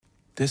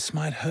this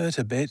might hurt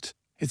a bit.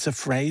 It's a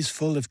phrase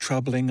full of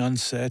troubling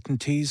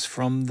uncertainties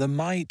from the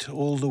might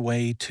all the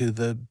way to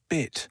the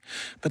bit.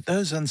 But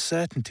those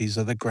uncertainties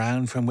are the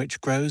ground from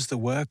which grows the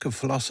work of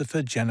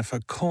philosopher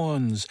Jennifer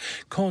Corns.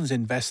 Corns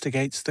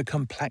investigates the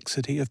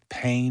complexity of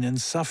pain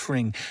and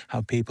suffering, how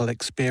people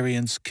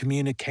experience,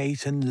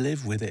 communicate and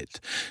live with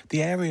it.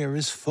 The area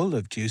is full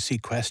of juicy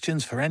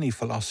questions for any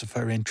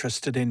philosopher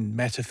interested in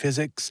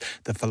metaphysics,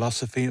 the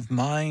philosophy of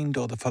mind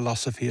or the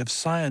philosophy of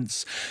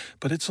science.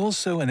 But it's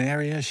also an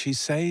area, she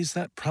says,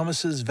 that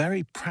promises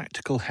very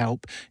practical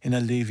help in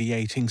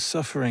alleviating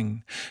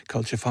suffering.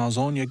 Culture Files'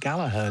 Anya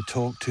Gallagher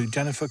talked to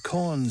Jennifer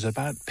Corns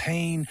about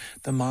pain,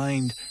 the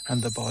mind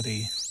and the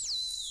body.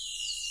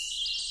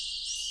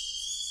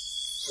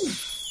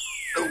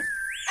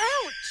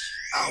 Ouch!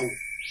 Ow!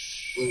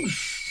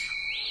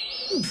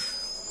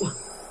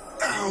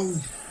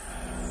 Ow!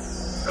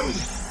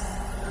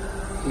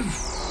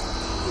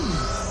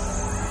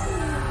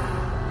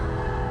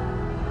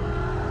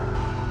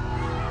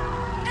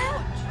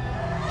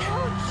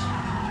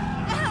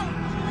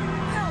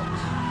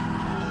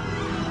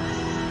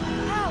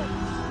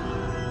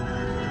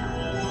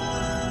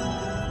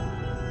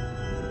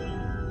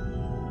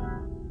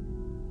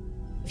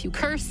 If you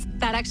curse,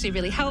 that actually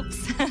really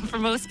helps for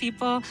most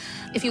people.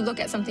 If you look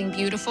at something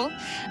beautiful,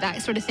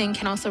 that sort of thing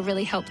can also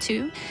really help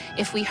too.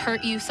 If we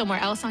hurt you somewhere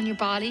else on your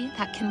body,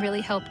 that can really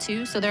help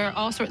too. So there are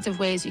all sorts of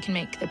ways you can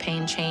make the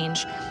pain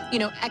change.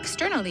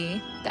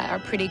 Externally, that are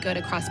pretty good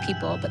across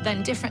people, but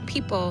then different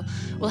people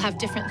will have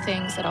different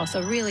things that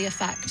also really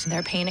affect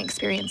their pain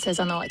experiences,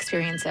 and they'll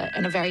experience it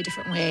in a very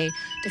different way,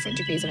 different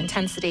degrees of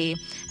intensity,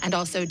 and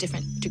also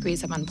different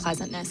degrees of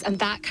unpleasantness. And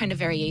that kind of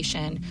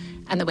variation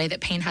and the way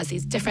that pain has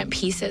these different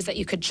pieces that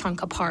you could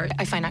chunk apart,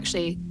 I find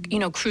actually,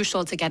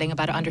 crucial to getting a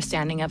better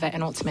understanding of it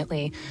and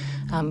ultimately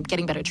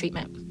getting better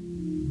treatment.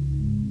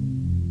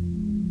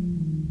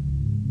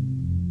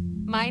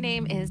 My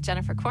name is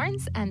Jennifer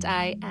Corns, and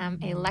I am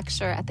a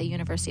lecturer at the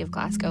University of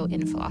Glasgow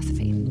in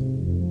philosophy.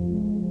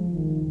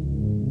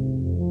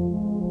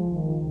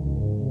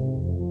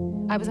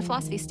 I was a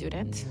philosophy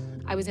student.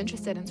 I was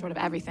interested in sort of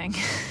everything,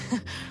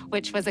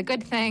 which was a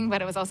good thing,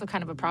 but it was also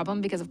kind of a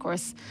problem because, of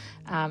course,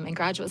 in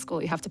graduate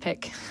school, you have to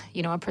pick,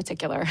 a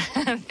particular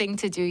thing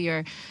to do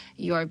your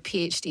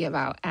PhD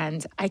about.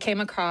 And I came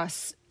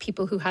across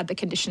people who had the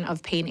condition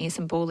of pain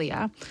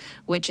asympholia,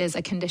 which is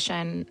a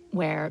condition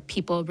where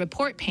people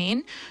report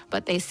pain,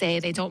 but they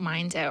say they don't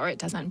mind it or it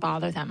doesn't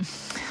bother them.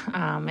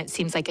 It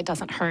seems like it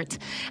doesn't hurt.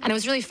 And I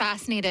was really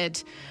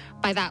fascinated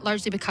by that,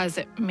 largely because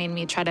it made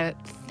me try to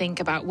think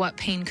about what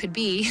pain could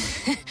be,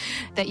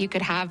 that you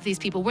could have these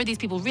people. Were these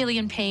people really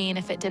in pain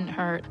if it didn't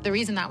hurt? The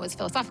reason that was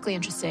philosophically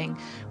interesting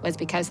was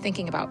because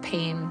thinking about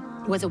pain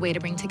was a way to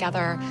bring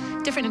together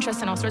different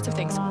interests in all sorts of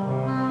things.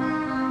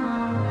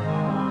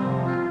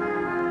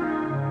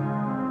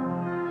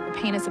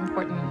 Pain is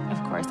important,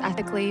 of course,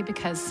 ethically,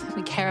 because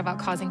we care about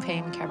causing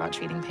pain, we care about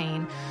treating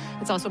pain.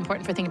 It's also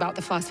important for thinking about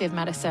the philosophy of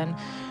medicine,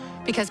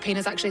 because pain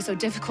is actually so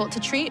difficult to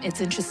treat.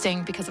 It's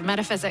interesting because of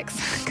metaphysics,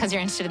 because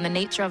you're interested in the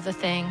nature of the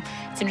thing.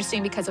 It's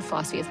interesting because of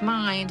philosophy of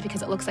mind,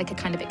 because it looks like a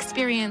kind of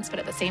experience, but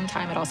at the same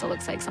time, it also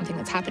looks like something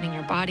that's happening in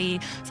your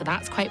body. So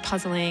that's quite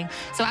puzzling.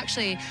 So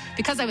actually,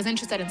 because I was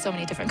interested in so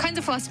many different kinds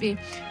of philosophy,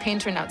 pain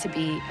turned out to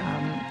be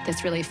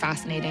this really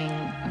fascinating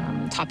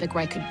topic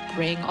where I could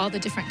bring all the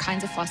different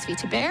kinds of philosophy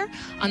to bear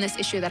on this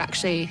issue that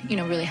actually,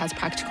 really has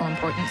practical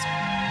importance.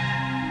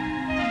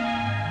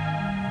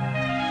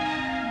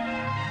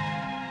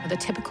 The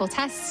typical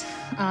test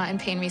in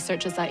pain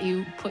research is that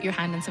you put your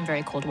hand in some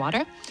very cold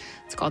water.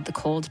 It's called the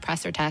cold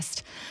presser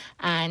test.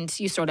 And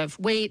you sort of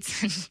wait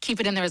and keep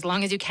it in there as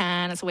long as you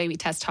can. It's a way we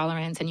test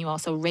tolerance. And you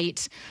also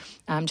rate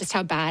just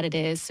how bad it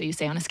is. So you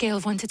say on a scale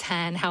of 1 to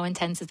 10, how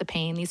intense is the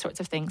pain, these sorts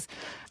of things.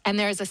 And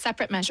there is a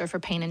separate measure for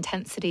pain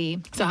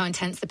intensity. So how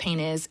intense the pain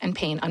is, and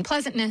pain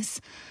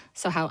unpleasantness.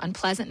 So how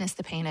unpleasantness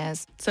the pain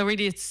is. So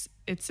really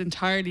it's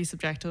entirely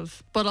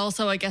subjective. But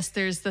also I guess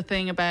there's the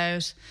thing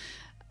about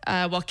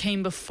what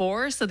came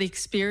before, so the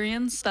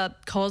experience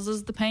that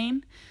causes the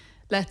pain.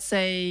 Let's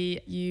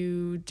say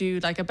you do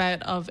like a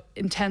bout of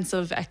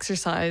intensive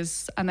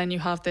exercise and then you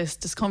have this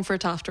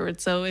discomfort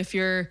afterwards. So if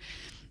you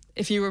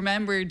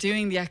remember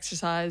doing the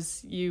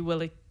exercise, you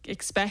will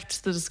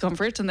expect the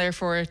discomfort and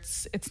therefore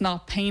it's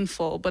not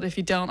painful. But if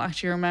you don't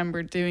actually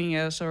remember doing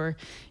it, or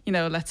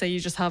let's say you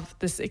just have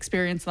this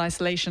experience in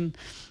isolation,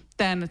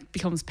 then it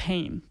becomes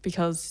pain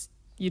because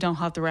you don't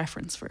have the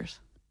reference for it.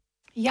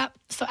 Yep.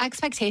 So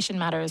expectation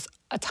matters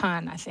a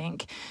ton, I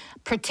think,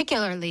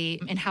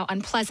 particularly in how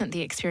unpleasant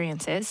the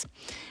experience is,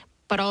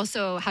 but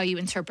also how you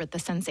interpret the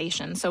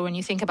sensation. So when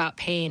you think about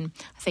pain,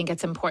 I think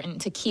it's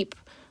important to keep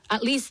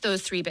at least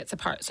those three bits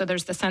apart. So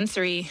there's the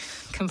sensory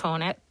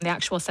component, the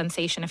actual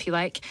sensation, if you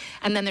like.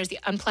 And then there's the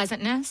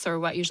unpleasantness, or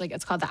what usually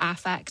gets called the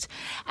affect.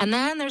 And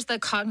then there's the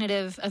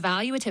cognitive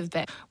evaluative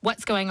bit.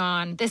 What's going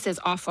on? This is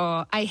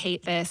awful. I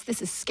hate this.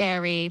 This is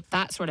scary,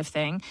 that sort of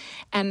thing.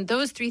 And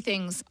those three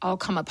things all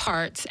come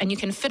apart, and you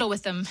can fiddle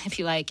with them, if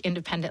you like,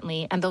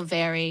 independently. And they'll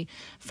vary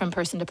from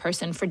person to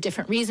person for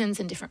different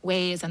reasons in different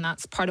ways. And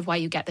that's part of why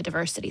you get the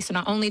diversity. So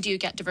not only do you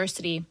get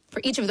diversity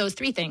for each of those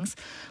three things,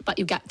 but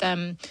you get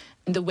them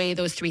the way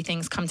those three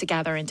things come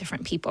together in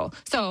different people.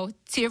 So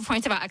to your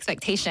point about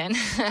expectation,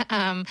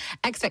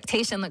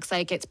 expectation looks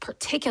like it's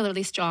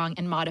particularly strong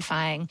in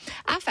modifying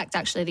affect,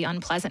 actually, the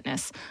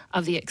unpleasantness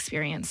of the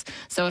experience.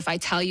 So if I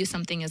tell you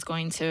something is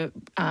going to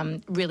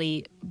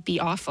really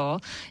be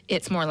awful,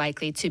 it's more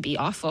likely to be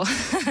awful,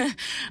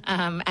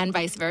 and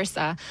vice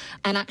versa.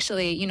 And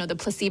actually, you know, the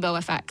placebo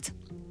effect.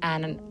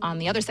 And on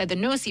the other side, the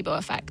nocebo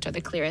effect are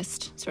the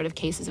clearest sort of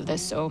cases of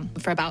this. So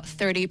for about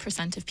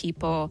 30% of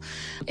people,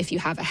 if you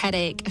have a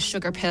headache, a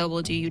sugar pill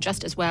will do you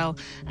just as well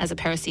as a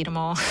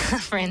paracetamol.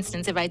 For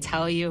instance, if I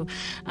tell you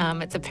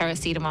it's a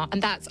paracetamol,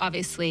 and that's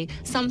obviously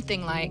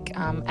something like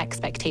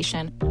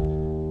expectation.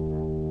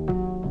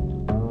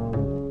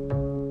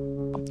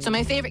 So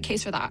my favorite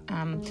case for that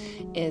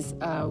is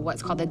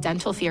what's called the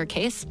dental fear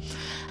case.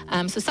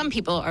 So some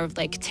people are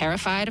like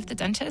terrified of the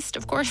dentist,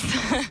 of course.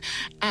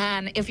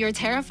 And if you're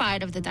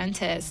terrified of the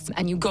dentist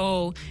and you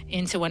go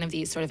into one of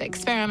these sort of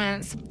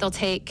experiments, they'll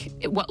take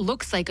what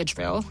looks like a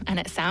drill, and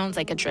it sounds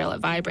like a drill, it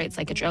vibrates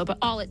like a drill, but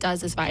all it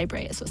does is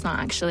vibrate. So it's not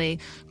actually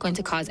going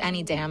to cause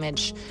any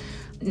damage,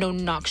 no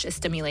noxious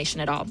stimulation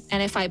at all.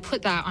 And if I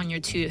put that on your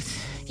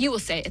tooth, you will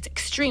say it's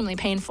extremely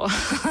painful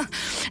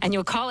and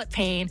you'll call it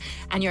pain,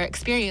 and your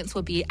experience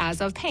will be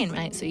as of pain,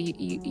 right? So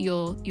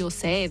you'll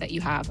say that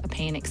you have a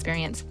pain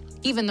experience,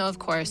 even though, of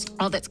course,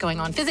 all that's going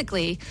on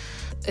physically,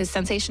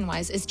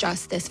 sensation-wise, is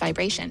just this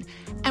vibration.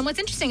 And what's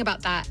interesting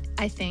about that,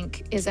 I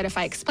think, is that if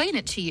I explain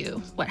it to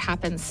you, what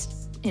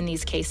happens in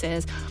these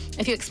cases,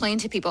 if you explain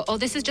to people, oh,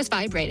 this is just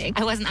vibrating,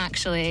 I wasn't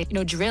actually,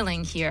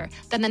 drilling here,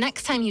 then the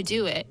next time you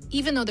do it,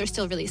 even though they're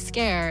still really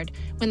scared,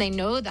 when they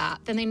know that,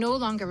 then they no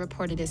longer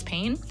report it as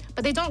pain,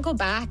 but they don't go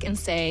back and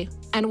say,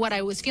 and what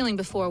I was feeling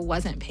before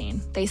wasn't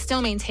pain. They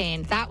still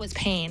maintain that was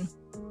pain,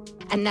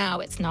 and now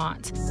it's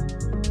not.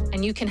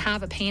 And you can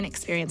have a pain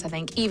experience, I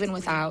think, even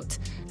without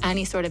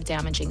any sort of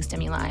damaging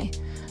stimuli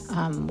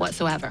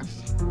whatsoever.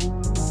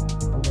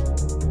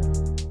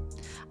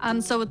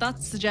 And so would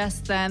that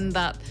suggest then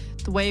that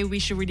the way we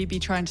should really be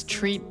trying to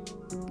treat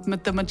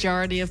the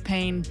majority of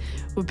pain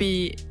would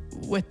be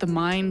with the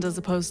mind as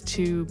opposed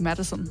to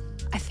medicine?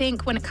 I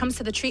think when it comes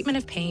to the treatment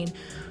of pain,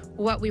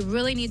 what we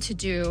really need to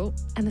do,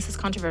 and this is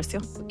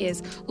controversial,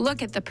 is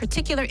look at the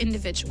particular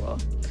individual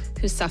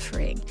who's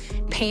suffering.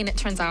 Pain, it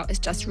turns out, is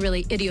just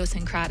really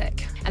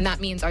idiosyncratic. And that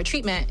means our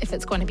treatment, if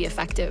it's going to be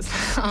effective,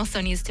 also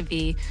needs to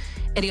be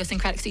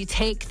idiosyncratic. So you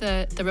take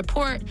the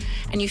report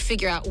and you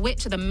figure out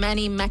which of the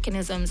many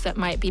mechanisms that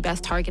might be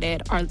best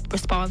targeted are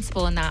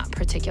responsible in that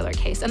particular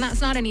case. And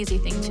that's not an easy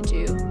thing to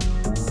do.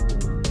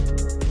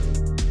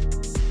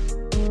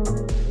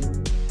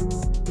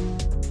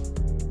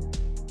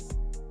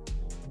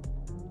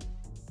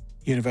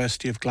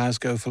 University of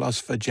Glasgow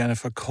philosopher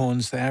Jennifer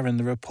Corns there, and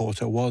the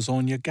reporter was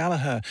Anya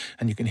Gallagher.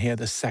 And you can hear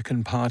the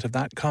second part of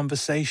that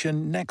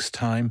conversation next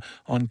time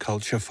on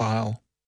Culture File.